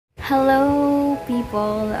Hello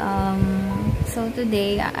people, so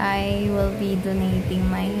today I will be donating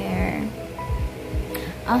my hair.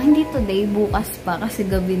 Hindi today, bukas pa kasi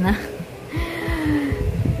gabi na.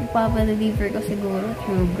 Ipapadeliver ko siguro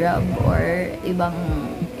through Grab or ibang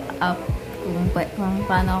app kung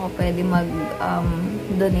paano ako pwede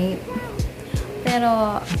mag-donate.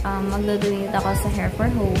 Pero mag-donate ako sa Hair for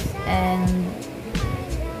Hope and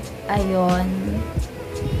ayun.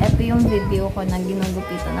 Ito yung video ko na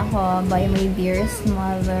ginugupitan ako by my dearest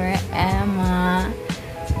mother, Emma.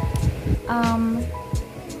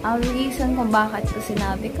 Ang reason kung bakit ko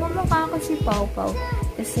sinabi, kamukha ko si Pau Pau.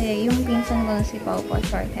 Kasi yung pinsan ko na si Pau Pau,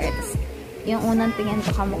 short hair. Tapos, yung unang tingin ko,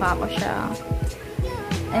 kamukha ko siya.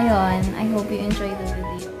 Ayun, I hope you enjoy the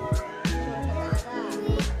video.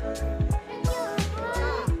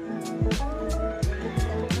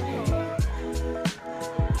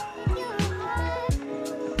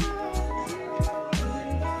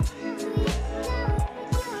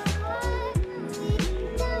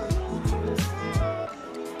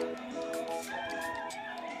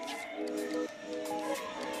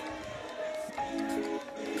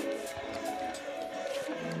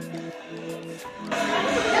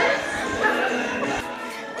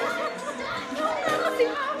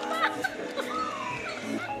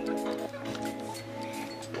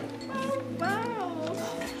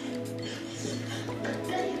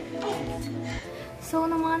 So,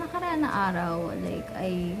 nung mga nakaraan na araw, like,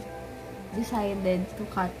 I decided to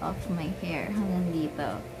cut off my hair hanggang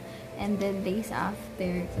dito. And then, days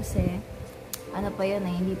after, kasi, ano pa yun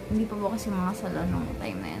hindi pa po kasi mga salon nung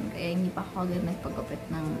time na yun. Kaya hindi pa ako agad nagpagupit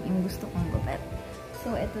ng yung gusto kong gupit.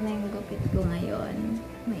 So, ito na yung gupit ko ngayon.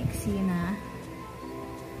 Maiksi na.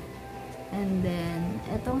 And then,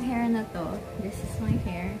 etong hair na to, this is my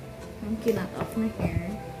hair. Yung kinut off my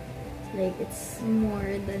hair. Like, it's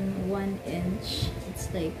more than 1 inch.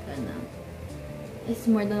 It's like, it's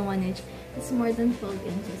more than 1 inch. It's more than 12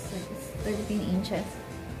 inches. Like, it's 13 inches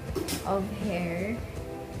of hair.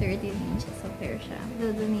 13 inches of hair siya.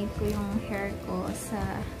 Dodonate ko yung hair ko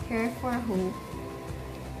sa Hair for Hope.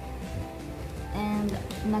 And,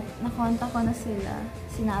 nakonta ko na sila.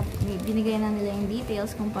 Binigay na nila yung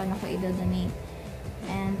details kung paano ko i-donate.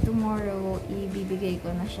 And, tomorrow, ibibigay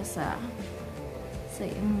ko na siya sa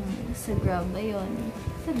Grab ba yun?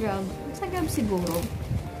 Sa Grab siguro.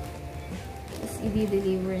 Tapos,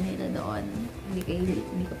 i-deliver nila doon.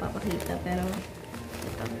 Hindi ko papakita, pero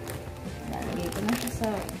ito. Lalagay ko na siya sa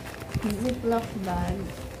Ziploc bag.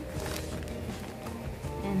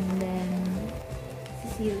 And then,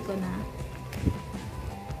 sisil ko na.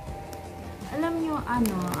 Alam nyo,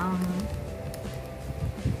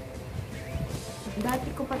 dati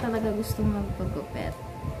ko pa talaga gustong magpagupit.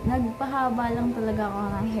 Nagpahaba lang talaga ako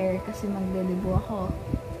ng hair kasi magdelibo ako.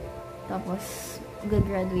 Tapos,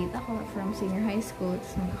 graduate ako from senior high school.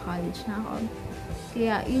 Tapos, magka-college na ako.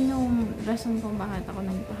 Kaya, yun yung rason kung bakit ako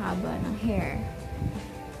nagpahaba ng hair.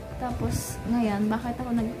 Tapos, ngayon, bakit ako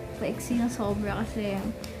nagpa-eksi ng sobra kasi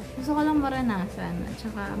gusto ko lang maranasan. At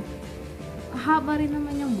saka, haba rin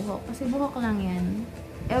naman yung buhok. Kasi buhok lang yan.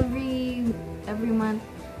 Every month,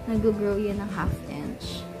 nag-grow yan ng 1/2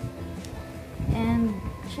 inch. And,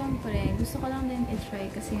 syempre, gusto ko lang din i-try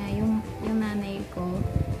kasi nga yung nanay ko,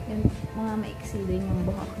 yung mga maiksi din yung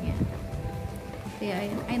buhok niya. Kaya,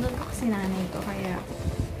 idol ko kasi nanay ko, kaya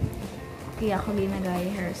ako ginagaya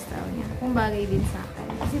hairstyle niya. Kung bagay din sa akin.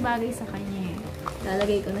 Kasi bagay sa kanya eh.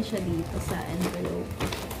 Lalagay ko na siya dito sa envelope.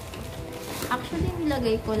 Actually,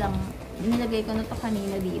 nilagay ko na to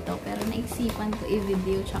kanina dito, pero naisipan ko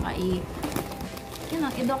i-video tsaka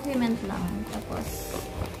i-document lang. Tapos,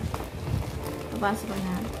 papasok ko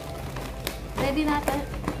na. Ready na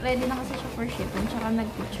kasi siya for shipping. Tsaka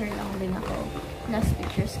nag-picture lang din ako. Last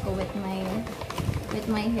pictures ko with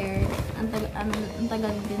my hair. Ang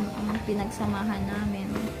tagal din ang pinagsamahan namin.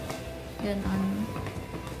 Ganon.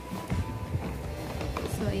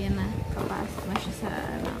 So, ayan na. Kapasok na siya sa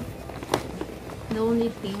The only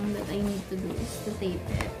thing that I need to do is to tape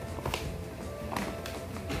it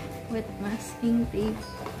with masking tape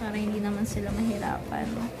para hindi naman sila mahirapan.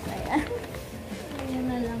 Kaya, ayan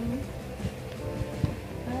na lang.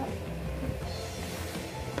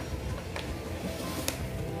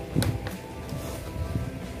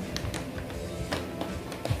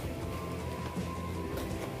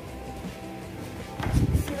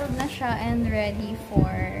 Sealed na siya and ready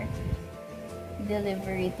for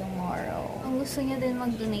delivery tomorrow. Kung gusto niyo din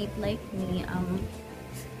mag-donate like me,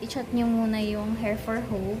 i-chat niyo muna yung Hair for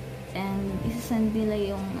Hope and isasend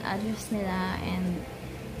nila yung address nila and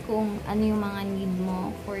kung ano yung mga need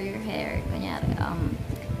mo for your hair. Kunyari,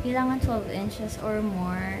 kailangan 12 inches or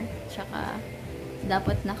more, tsaka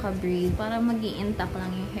dapat naka-braid para mag-i-intact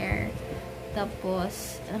lang yung hair.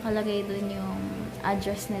 Tapos, nakalagay dun yung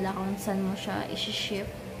address nila kung saan mo siya isi-ship.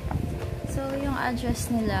 So, yung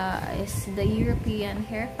address nila is the European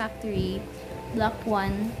Hair Factory, Block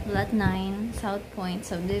 1, Lot 9, South Point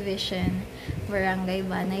Subdivision, Barangay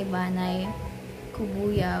Banay-Banay,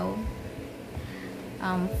 Kubuyaw,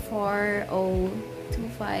 4025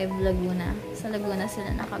 Laguna. Sa Laguna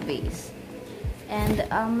sila naka-base. And,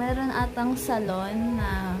 meron atang salon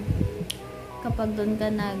na kapag doon ka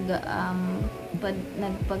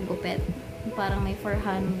nagpagupit, parang may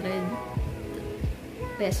 400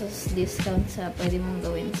 pesos discount sa pwede mong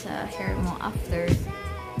gawin sa hair mo after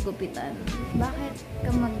gupitan. Bakit ka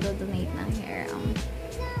magdo-donate ng hair?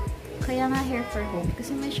 Kaya nga Hair for Hope.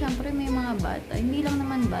 Kasi syempre may mga bata, hindi lang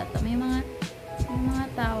naman bata, may mga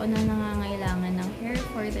tao na nangangailangan ng hair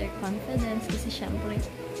for their confidence. Kasi syempre,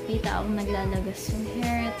 may taong naglalagas yung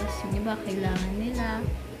hair, tapos yung iba kailangan nila.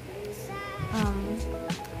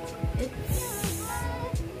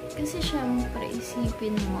 Kasi syempre,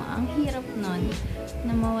 isipin mo, ang hirap nun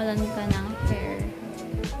na mawalan ka ng hair.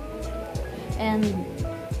 And,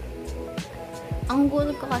 ang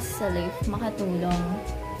goal ko kasi sa life, makatulong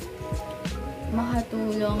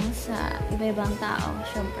sa iba-ibang tao.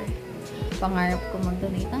 Syempre, pangarap ko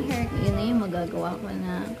mag-donate ng hair. Yun na yung magagawa ko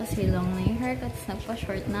na kasi long na yung hair, tapos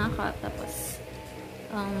nagpa-short na ako. Tapos,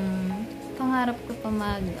 pangarap ko pa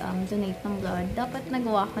mag-donate ng blood. Dapat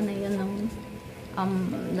nagawa ko na yun ng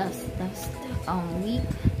last week.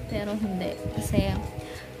 Pero hindi. Kasi,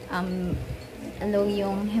 low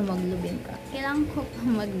yung hemoglobin ka. Kailangan ko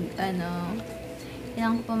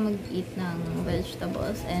pa mag-eat ng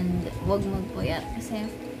vegetables and wag magpuyat. Kasi,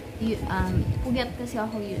 puyat kasi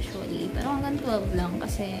ako usually. Pero hanggang 12 lang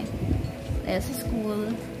kasi sa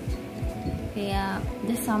school. Kaya,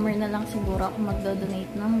 this summer na lang siguro ako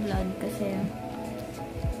magdo-donate ng blood kasi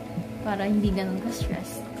para hindi ganun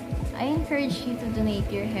ka-stress. I encourage you to donate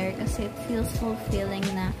your hair kasi it feels fulfilling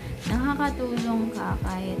na nakakatulong ka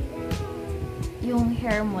kahit yung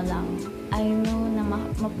hair mo lang. I know na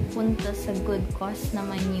mapupunta sa good cause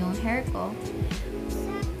naman yung hair ko.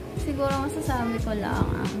 Siguro masasabi ko lang,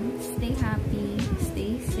 stay happy,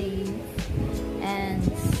 stay safe, and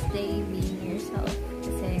stay being yourself.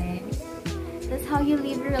 Kasi that's how you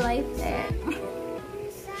live your life there.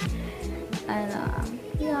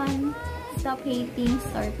 Yun. Stop hating,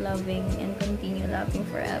 start loving, and continue loving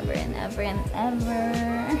forever and ever and ever.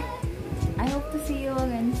 I hope to see you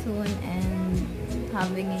again soon and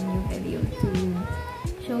having a new video to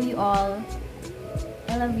show you all.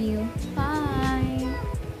 I love you. Bye!